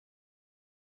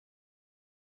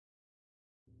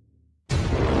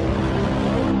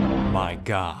my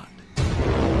god.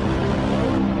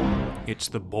 It's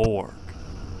the Borg.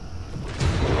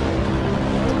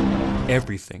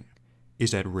 Everything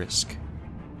is at risk.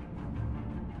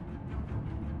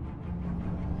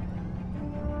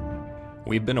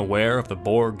 We've been aware of the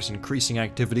Borg's increasing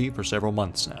activity for several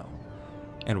months now,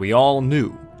 and we all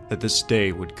knew that this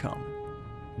day would come,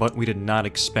 but we did not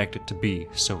expect it to be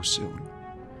so soon.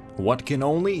 What can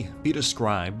only be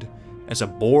described as a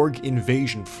Borg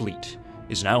Invasion fleet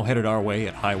is now headed our way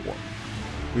at high warp.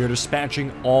 We are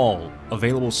dispatching all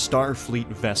available Starfleet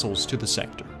vessels to the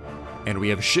sector, and we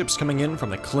have ships coming in from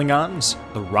the Klingons,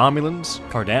 the Romulans,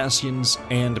 Cardassians,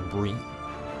 and Breen.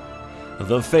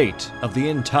 The fate of the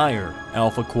entire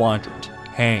Alpha Quadrant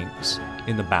hangs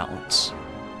in the balance.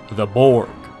 The Borg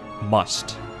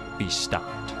must be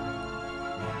stopped.